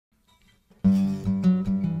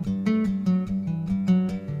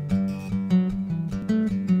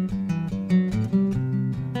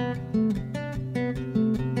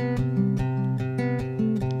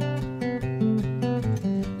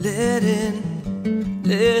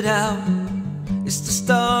it out. It's the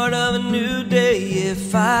start of a new day.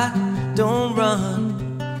 If I don't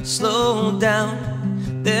run, slow down,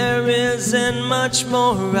 there isn't much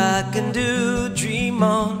more I can do. Dream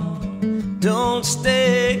on, don't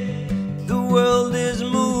stay. The world is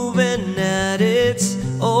moving at its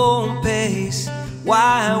own pace.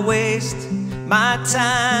 Why waste my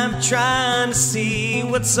time trying to see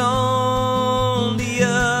what's on the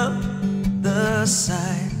other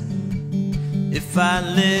side? If I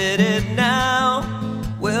let it now,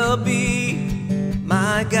 will be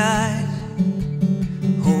my guide.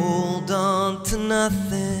 Hold on to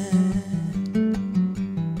nothing.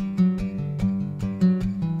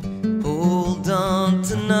 Hold on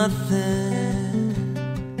to nothing.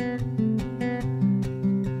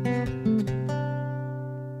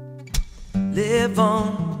 Live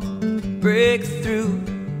on, break through.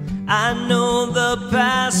 I know the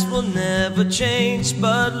past will never change,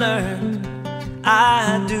 but learn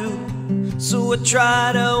I do. So I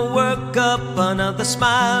try to work up another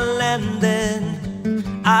smile, and then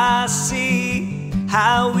I see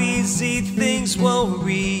how easy things will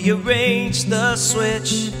rearrange. The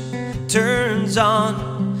switch turns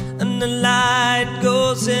on and the light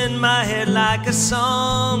goes in my head like a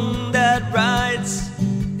song that writes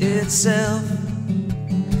itself,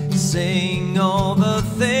 saying all the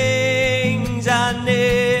things I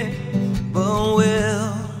never will.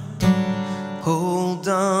 Hold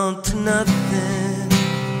on to nothing.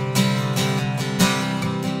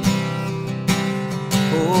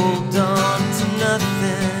 Hold on to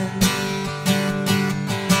nothing.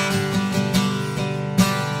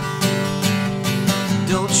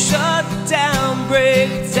 Don't shut down,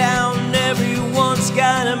 break down. Everyone's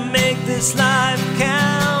gotta make this life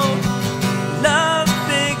count. Love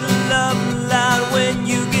big, love loud. When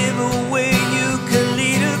you give away, you can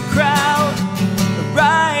lead a crowd.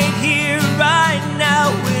 Right here, right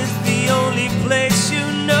now is the only place you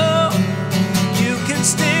know. You can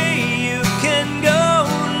stay, you can go.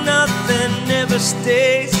 Nothing ever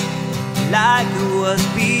stays like it was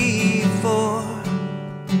before.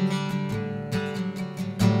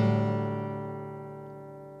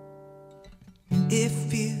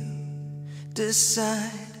 If you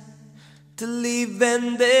decide to leave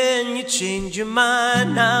and then you change your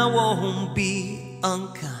mind, I won't be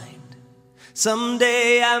unkind.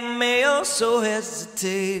 Someday I may also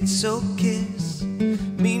hesitate, so kiss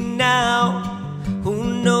me now.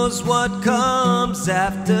 Who knows what comes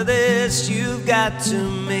after this? You've got to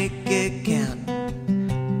make it count.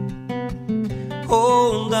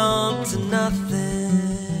 Hold on to nothing.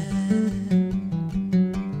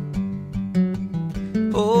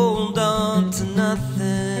 Hold on to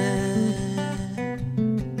nothing.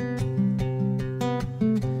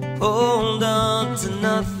 Hold on to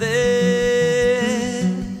nothing.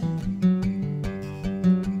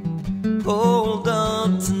 Hold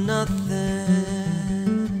on to nothing.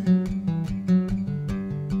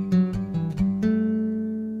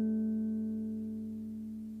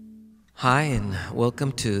 Hi, and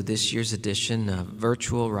welcome to this year's edition of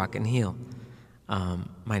Virtual Rock and Heal.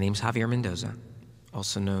 My name's Javier Mendoza,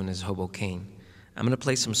 also known as Hobo Kane. I'm going to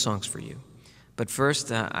play some songs for you. But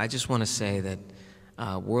first, I just want to say that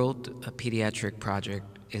World Pediatric Project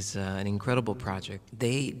is an incredible project.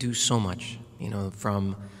 They do so much,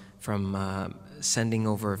 from sending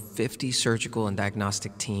over 50 surgical and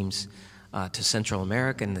diagnostic teams to Central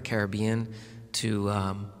America and the Caribbean, to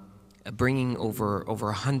bringing over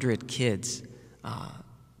 100 kids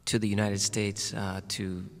to the United States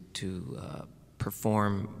to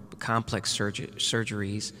perform complex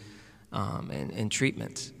surgeries and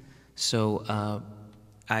treatments. So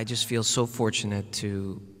I just feel so fortunate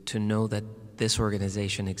to know that this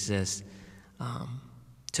organization exists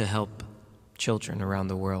to help children around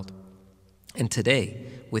the world. And today,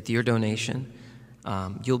 with your donation,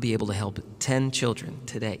 you'll be able to help 10 children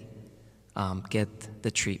today get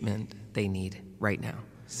the treatment they need right now.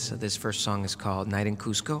 So this first song is called Night in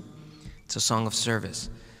Cusco. It's a song of service,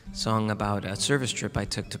 a song about a service trip I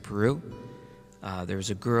took to Peru. There was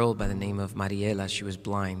a girl by the name of Mariela. She was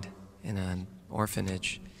blind in an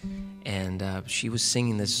orphanage, and she was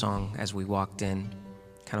singing this song as we walked in,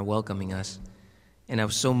 kind of welcoming us. And I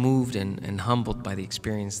was so moved and humbled by the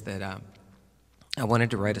experience that I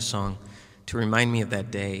wanted to write a song to remind me of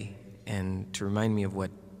that day and to remind me of what,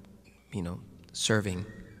 serving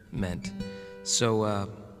meant. So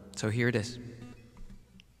here it is.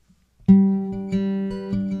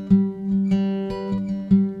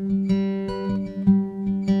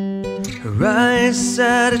 Her eyes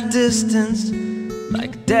at a distance,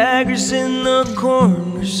 like daggers in the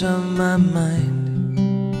corners of my mind.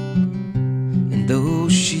 And though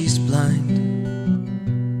she's blind,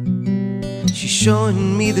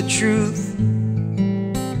 showing me the truth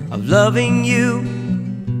of loving you,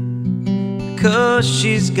 'cause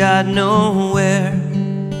she's got nowhere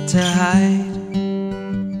to hide.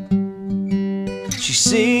 She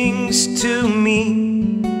sings to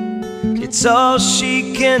me, it's all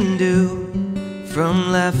she can do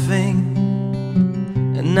from laughing,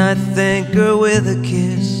 and I thank her with a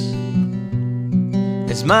kiss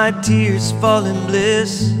as my tears fall in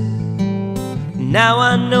bliss. Now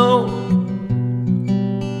I know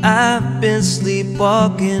I've been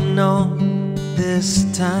sleepwalking all this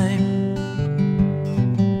time,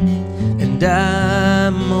 and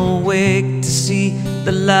I'm awake to see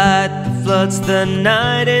the light that floods the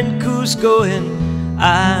night in Cusco, and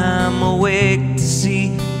I'm awake to see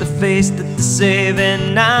the face that they save.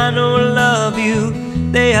 And I know love you,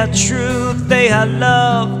 they are truth, they are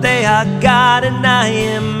love, they are God, and I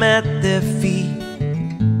am at their feet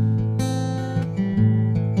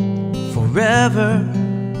forever.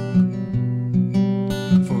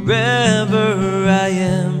 Forever I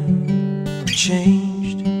am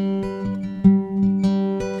changed.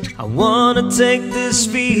 I wanna take this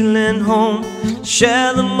feeling home,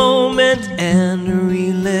 share the moment and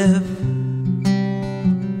relive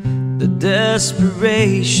the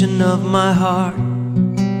desperation of my heart.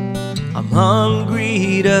 I'm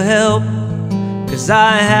hungry to help, 'cause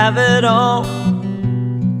I have it all.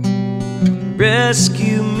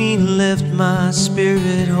 Rescue me, lift my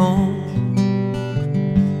spirit home.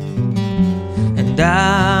 And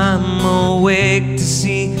I'm awake to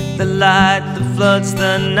see the light that floods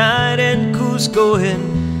the night in Cusco, and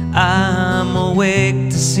I'm awake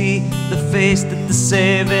to see the face that they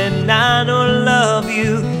save. And I know love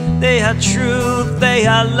you, they are truth, they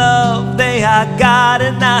are love, they are God,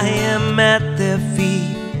 and I am at their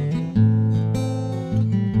feet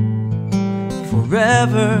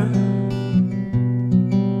forever.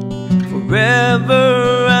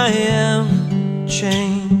 Forever I am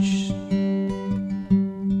changed.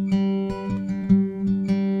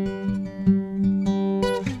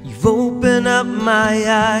 You've opened up my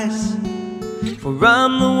eyes, for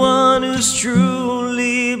I'm the one who's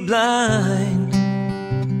truly blind.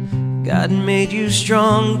 God made you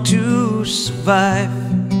strong to survive.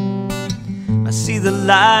 I see the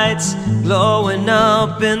lights glowing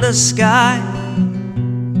up in the sky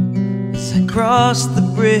as I cross the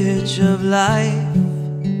bridge of life,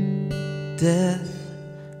 death,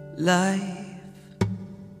 life.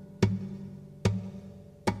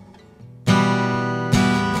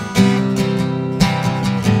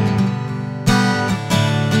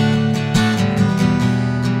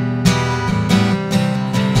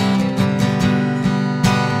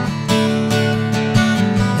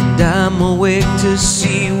 I'm awake to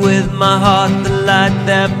see with my heart the light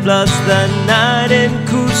that floods the night in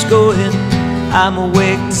Cusco, and I'm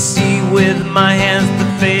awake to see with my hands the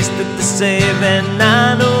face that they save. And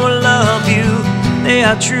I know love you, they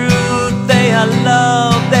are truth, they are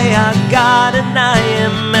love, they are God, and I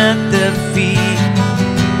am at their feet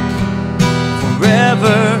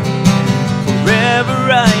forever. Forever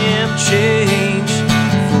I am changed.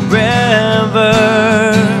 Forever.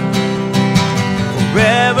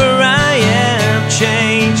 Forever I am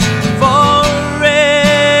changed. Forever,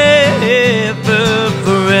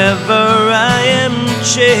 forever I am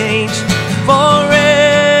changed.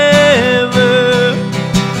 Forever,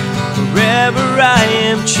 forever I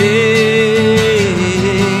am changed.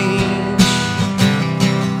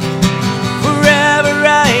 Forever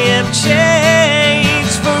I am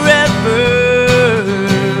changed. Forever,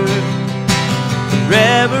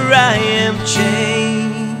 forever I am changed.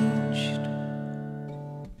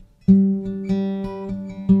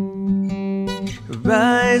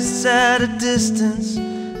 Rise at a distance,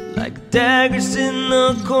 like daggers in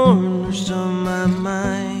the corners of my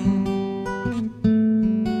mind.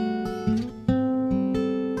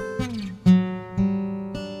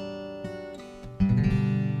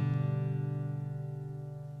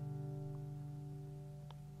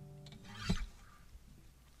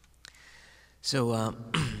 So, I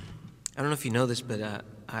don't know if you know this, but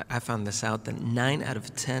I found this out, that 9 out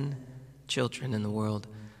of 10 children in the world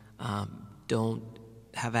don't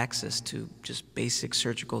have access to just basic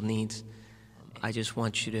surgical needs. I just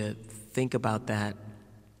want you to think about that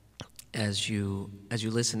as you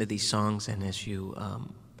listen to these songs, and as you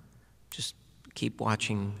just keep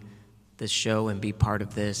watching this show and be part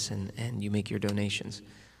of this, and you make your donations.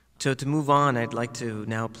 So to move on, I'd like to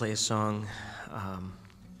now play a song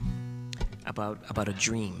about a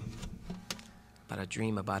dream,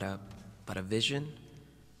 about a vision,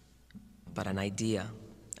 about an idea.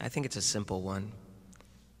 I think it's a simple one,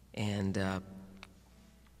 and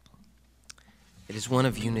It is one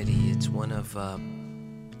of unity. It's one of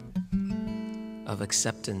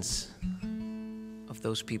acceptance of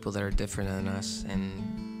those people that are different than us, and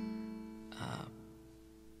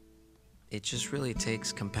it just really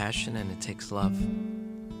takes compassion and it takes love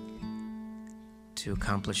to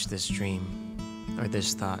accomplish this dream or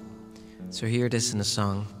this thought. So here it is in a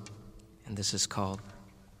song, and this is called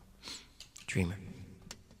Dreamer.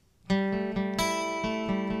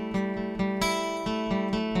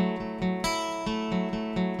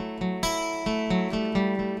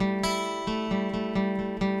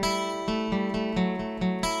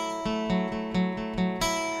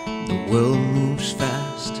 The world moves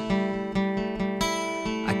fast,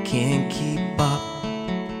 I can't keep up.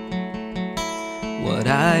 What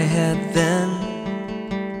I had then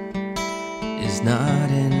is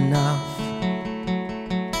not enough.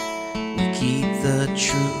 We keep the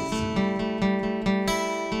truth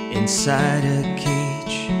inside a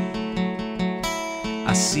cage.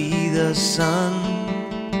 I see the sun,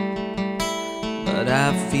 but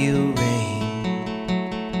I feel rain.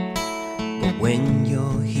 But when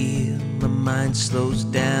you're here, my mind slows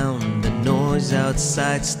down. The noise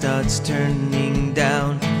outside starts turning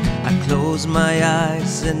down. I close my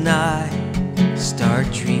eyes and I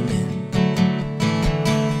start dreaming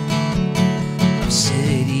of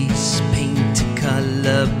cities painted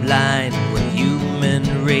colorblind, where human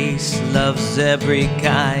race loves every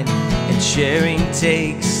kind, and sharing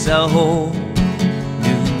takes a whole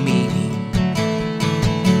new meaning.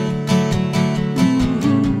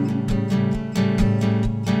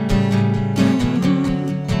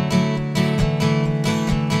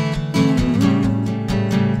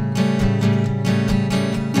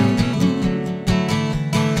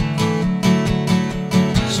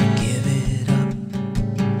 So give it up,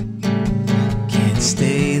 can't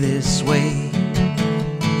stay this way.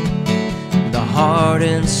 The heart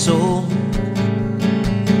and soul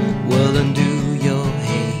will undo your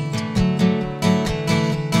hate.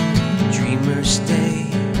 Dreamers stay,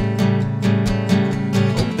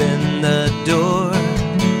 open the door.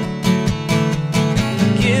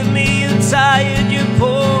 Give me your tired, your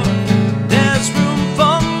poor, there's room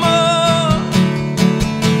for more.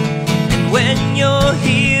 And when you're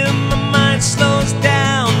here, my mind slows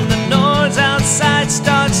down. The noise outside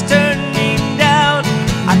starts turning down.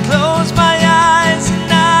 I close my eyes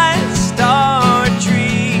and I start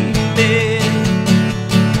dreaming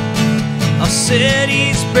of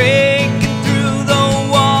cities breaking through the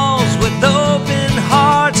walls with open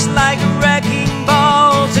hearts like wrecking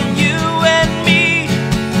balls. And you and me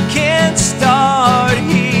can start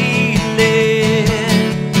healing.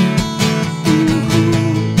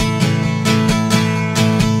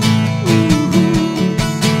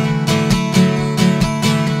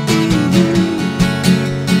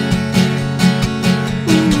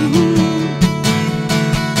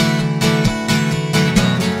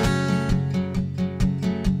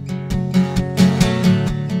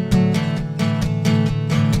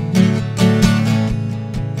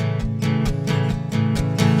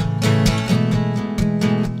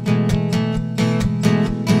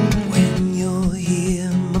 When you're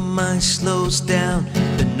here, my mind slows down.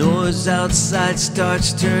 The noise outside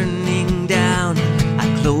starts turning down. I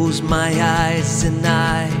close my eyes and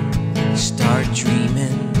I start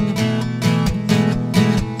dreaming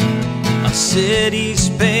of cities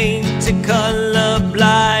painted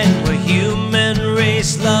colorblind, where human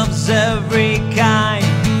race loves every kind,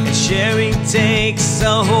 and sharing takes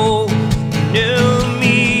a whole new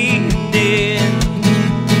meaning.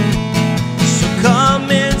 So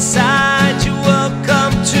come inside, you're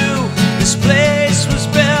welcome to. This place was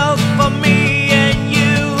built for me and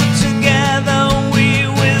you. Together we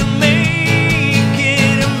will make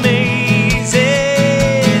it amazing.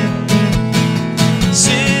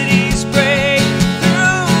 Cities break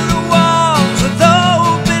through the walls with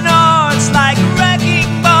open hearts like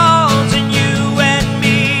wrecking balls. And you and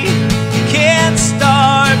me can't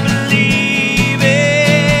start believing.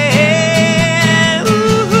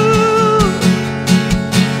 Ooh,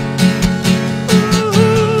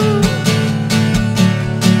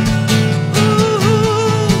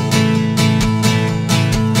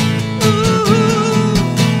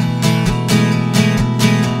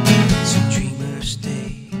 so dreamers stay,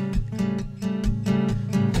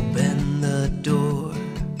 open the door.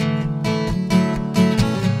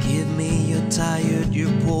 Give me your tired,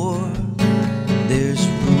 your poor, there's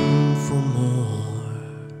room for more.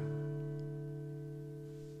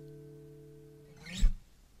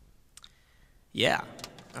 Yeah,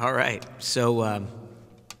 all right. So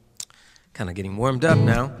kind of getting warmed up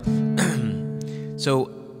now. So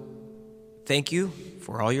thank you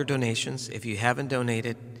for all your donations. If you haven't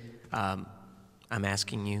donated, I'm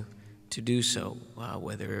asking you to do so,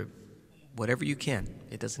 whatever you can.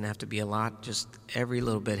 It doesn't have to be a lot, just every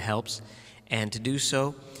little bit helps. And to do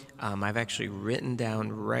so, I've actually written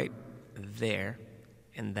down right there,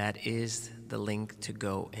 and that is the link to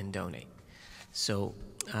go and donate. So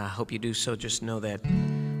I hope you do so. Just know that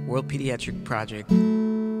World Pediatric Project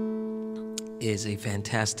is a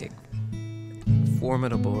fantastic,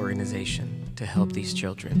 formidable organization to help these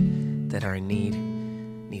children that are in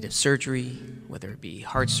need of surgery, whether it be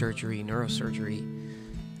heart surgery, neurosurgery,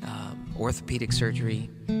 orthopedic surgery.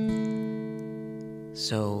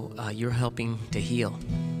 So you're helping to heal.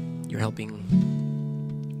 You're helping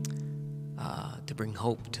to bring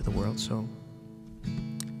hope to the world. So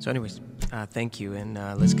anyways, thank you, and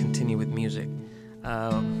let's continue with music.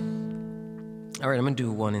 All right, I'm gonna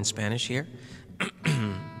do one in Spanish here.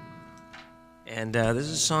 And this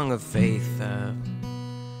is a song of faith.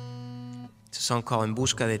 It's a song called En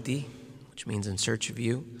Busca de Ti, which means in search of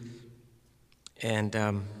you. And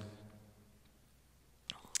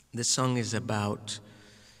this song is about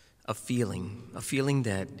a feeling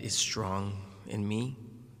that is strong in me,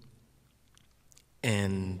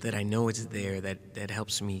 and that I know it's there, that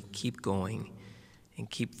helps me keep going and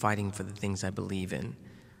keep fighting for the things I believe in.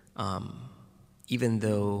 Even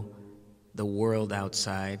though the world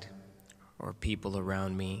outside or people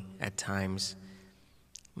around me at times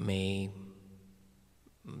may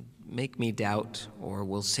make me doubt, or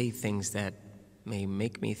will say things that may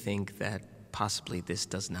make me think that possibly this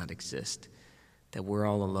does not exist, that we're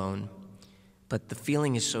all alone. But the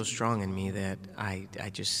feeling is so strong in me that I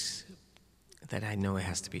know it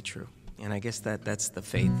has to be true. And I guess that's the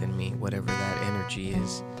faith in me, whatever that energy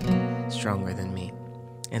is, stronger than me.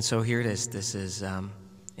 And so here it is. This is En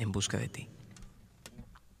Busca de Ti,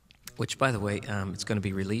 which, by the way, it's going to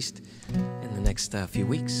be released in the next few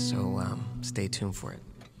weeks, so stay tuned for it.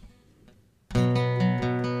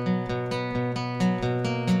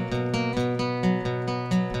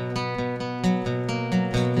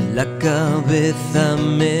 La cabeza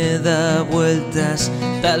me da vueltas,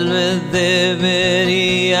 tal vez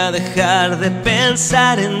debería dejar de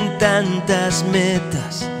pensar en tantas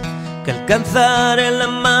metas, que alcanzar el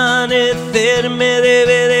amanecer me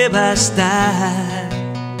debe de bastar.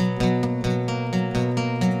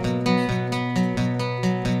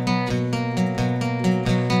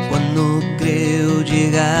 Cuando creo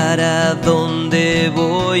llegar a donde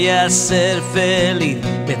voy a ser feliz,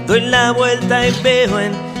 me doy la vuelta y veo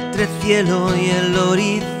entre el cielo y el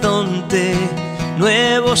horizonte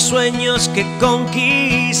nuevos sueños que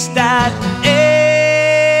conquistar.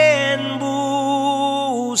 En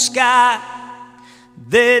busca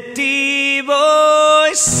de ti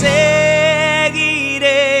voy, seguiré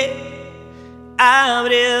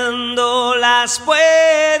abriendo las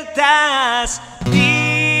puertas.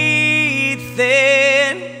 Dicen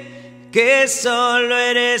que solo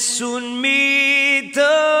eres un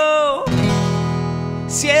mito.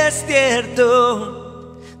 Si es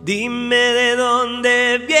cierto, dime de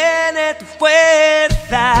dónde viene tu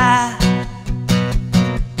fuerza.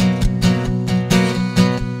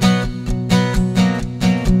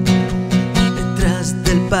 Detrás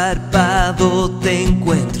del párpado te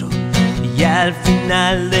encuentro, y al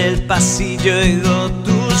final del pasillo oigo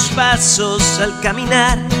tus pasos al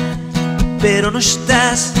caminar. Pero no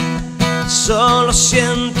estás, solo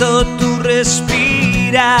siento tu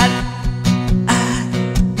respirar.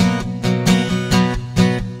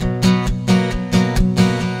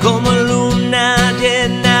 Como luna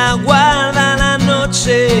llena guarda la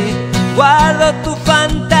noche, guardo tu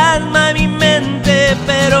fantasma en mi mente,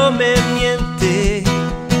 pero me miente,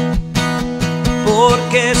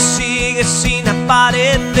 porque sigue sin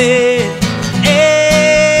aparecer.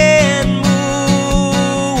 En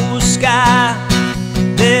busca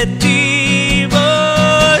de ti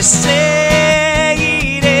voy,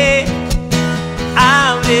 seguiré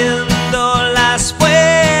abriendo las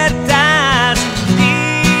puertas.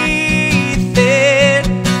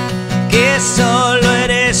 Dicen que solo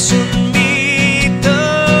eres un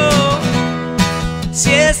mito.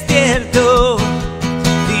 Si es cierto,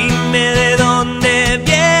 dime de dónde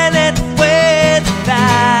viene tu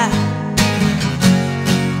fuerza.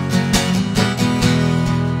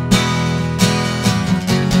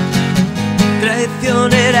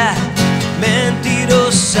 Traicionera,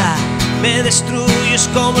 mentirosa, me destruyes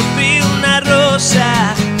como el frío una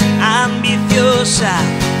rosa. Ambiciosa,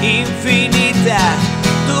 infinita,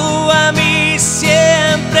 tú a mí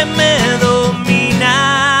siempre me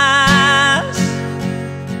dominas.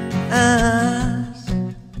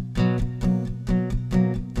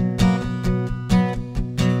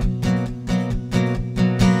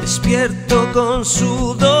 Despierto con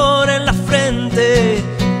sudor en la frente,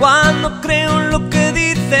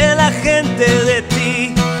 la gente de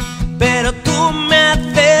ti, pero tú me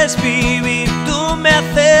haces vivir, tú me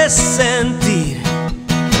haces sentir.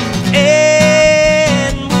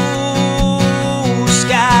 En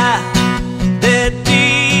busca de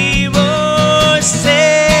ti voy,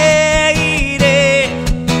 seguiré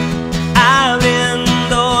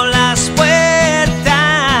abriendo las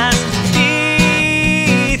puertas.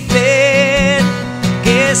 Dicen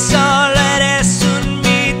que solo eres un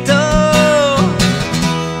mito.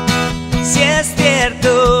 Si es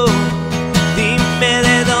cierto, dime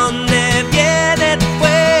de dónde viene,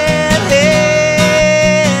 pues.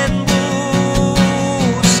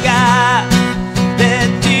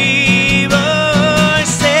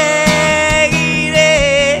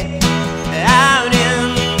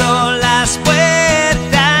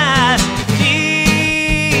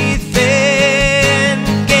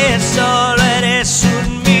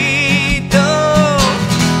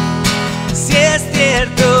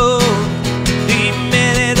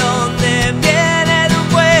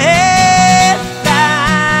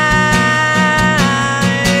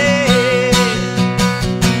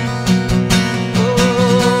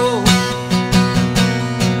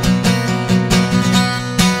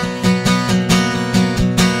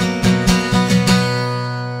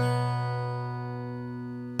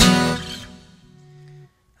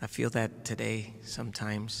 I feel that today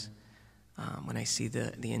sometimes when I see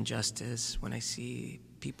the injustice, when I see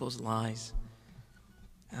people's lies,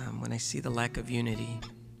 when I see the lack of unity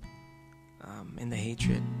and the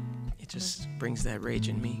hatred, it just brings that rage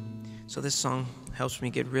in me. So this song helps me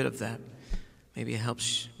get rid of that. Maybe it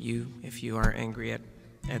helps you if you are angry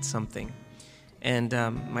at something. And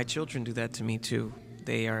my children do that to me too.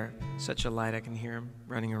 They are such a light. I can hear them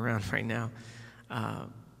running around right now.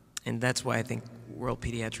 And that's why I think World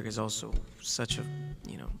Pediatric is also such a,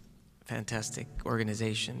 fantastic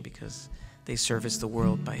organization, because they service the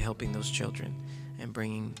world by helping those children and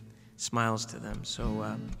bringing smiles to them. So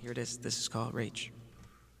here it is. This is called Rage.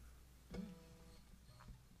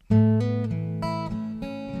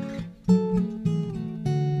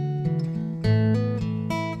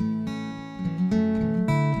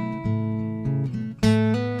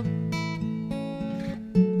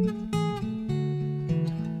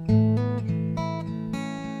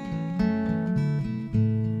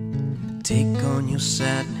 Take on your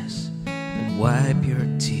sadness and wipe your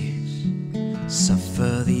tears.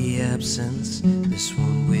 Suffer the absence, this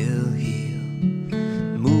one will heal.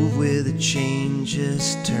 Move with the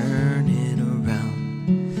changes, turn it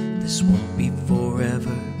around. This won't be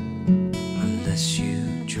forever unless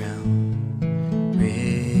you drown.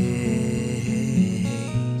 Rage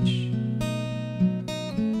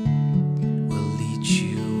will lead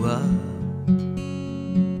you up.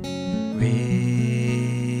 Rage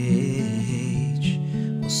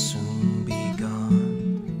will soon be gone.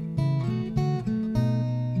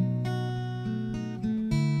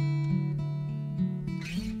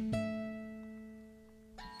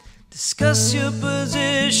 Discuss your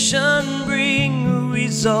position, bring a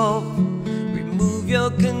resolve. Remove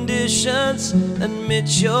your conditions,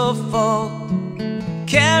 admit your fault.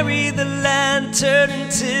 Carry the lantern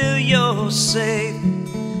until you're safe.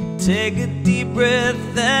 Take a deep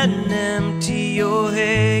breath and empty your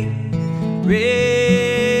hate.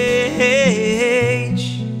 Rage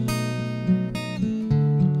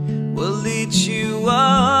will lead you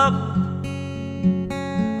up.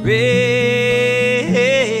 Rage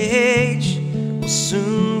will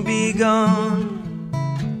soon be gone.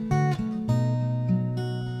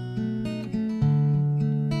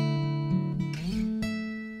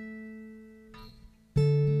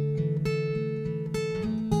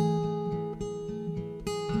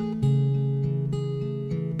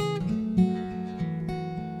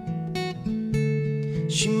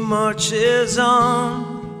 She marches on.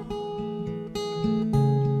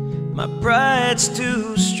 My pride's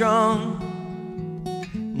too strong.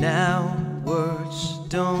 Now words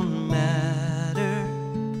don't matter.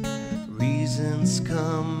 Reasons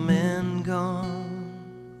come and gone.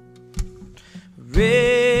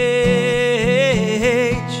 Rage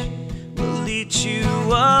will lead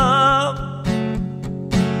you up.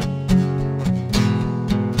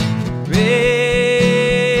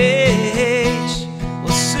 Rage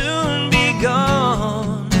will soon be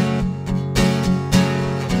gone.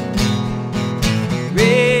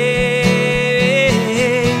 Rage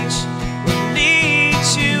will lead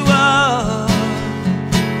you up.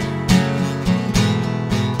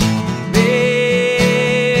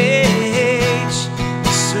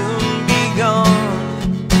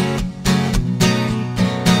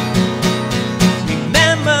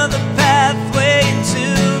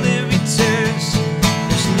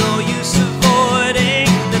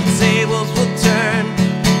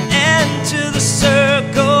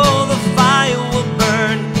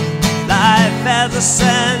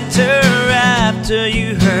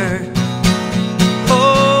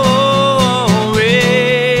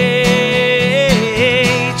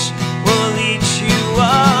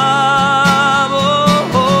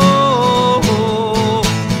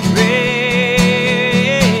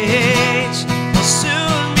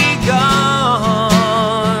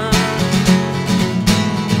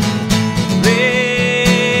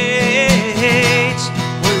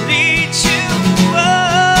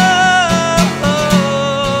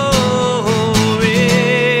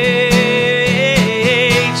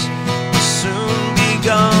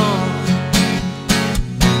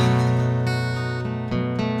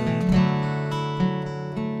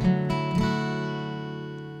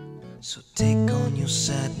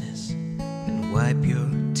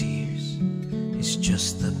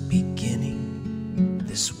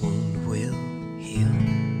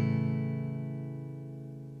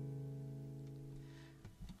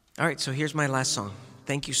 All right, so here's my last song.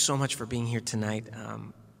 Thank you so much for being here tonight.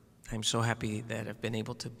 I'm so happy that I've been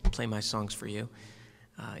able to play my songs for you,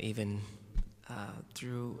 even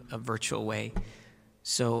through a virtual way.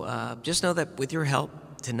 So just know that with your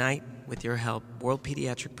help tonight, with your help, World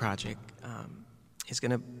Pediatric Project is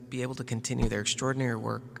going to be able to continue their extraordinary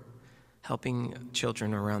work helping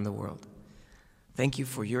children around the world. Thank you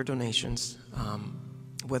for your donations,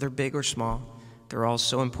 whether big or small. They're all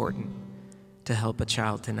so important to help a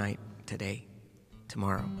child tonight, today,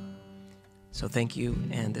 tomorrow. So thank you,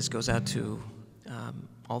 and this goes out to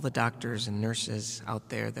all the doctors and nurses out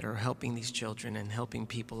there that are helping these children and helping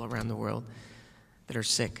people around the world that are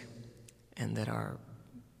sick and that are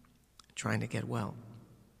trying to get well.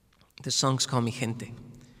 This song's called Mi Gente,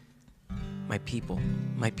 my people.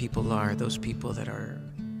 My people are those people that are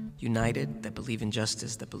united, that believe in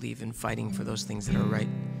justice, that believe in fighting for those things that are right.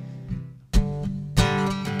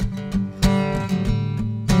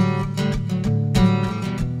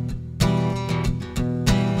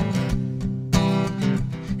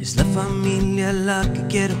 Es la familia la que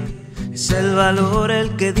quiero, es el valor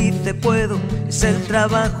el que dice puedo, es el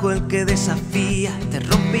trabajo el que desafía, te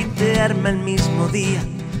rompe y te arma el mismo día.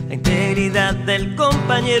 La integridad del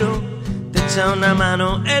compañero te echa una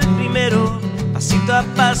mano el primero, pasito a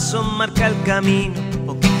paso marca el camino,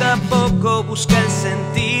 poquito a poco busca el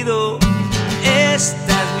sentido.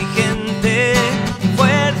 Esta es mi gente,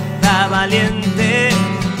 fuerza valiente,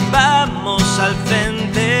 vamos al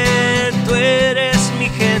frente, tú eres mi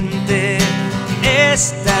gente.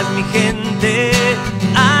 Esta es mi gente,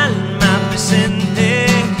 alma presente,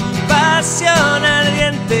 pasión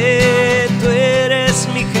ardiente, tú eres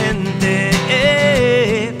mi gente.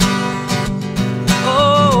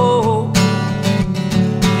 Oh,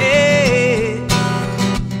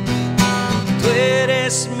 tú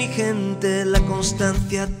eres mi gente, la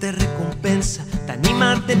constancia te recompensa, te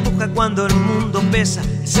anima, te empuja cuando el mundo pesa.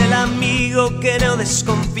 Es el amigo que no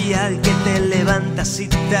desconfía, el que te levanta si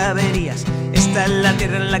te averías. Esta es la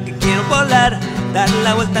tierra en la que quiero volar, dar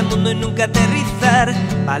la vuelta al mundo y nunca aterrizar.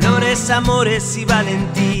 Valores, amores y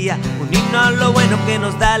valentía, unirnos a lo bueno que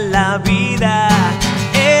nos da la vida.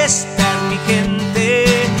 Esta es mi gente,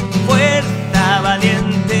 fuerza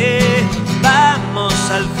valiente, vamos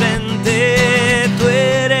al frente, tú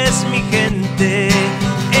eres mi gente.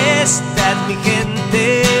 Esta es mi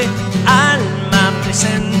gente, alma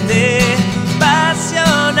presente,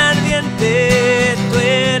 pasión ardiente, tú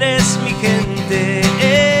eres mi gente.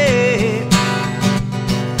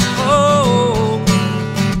 Oh,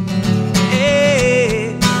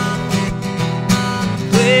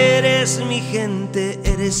 tú eres mi gente,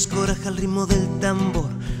 eres coraje al ritmo del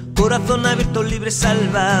tambor, corazón abierto, libre,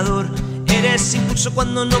 salvador. Eres impulso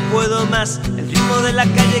cuando no puedo más, el ritmo de la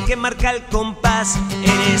calle que marca el compás.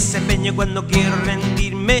 Eres empeño cuando quiero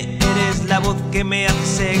rendirme, eres la voz que me hace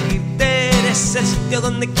seguirte. Eres el sitio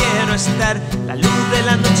donde quiero estar, la luz de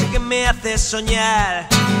la noche que me hace soñar.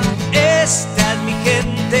 Esta es mi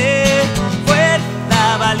gente,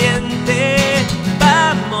 fuerza valiente,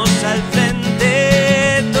 vamos al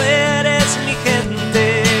frente, tú eres mi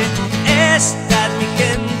gente. Esta es mi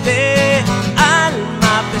gente,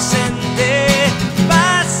 alma presente,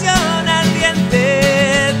 pasión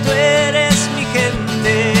ardiente, tú eres mi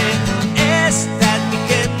gente. Esta es mi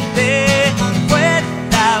gente,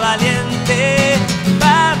 fuerza valiente,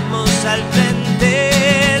 vamos al frente,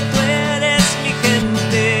 tú eres mi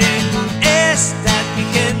gente. Esta es mi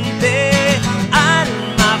gente,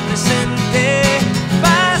 alma presente,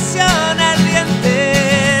 pasión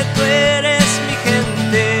ardiente, tú eres mi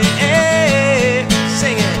gente.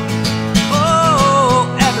 Sing it. Oh,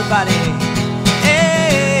 everybody.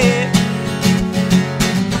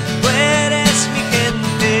 Tú eres mi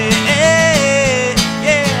gente.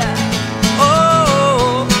 Yeah.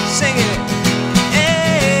 Oh, sing it.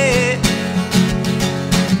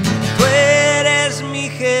 Tú eres mi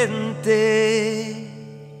gente.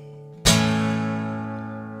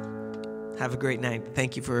 Have a great night.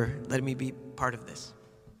 Thank you for letting me be part of this.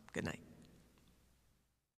 Good night.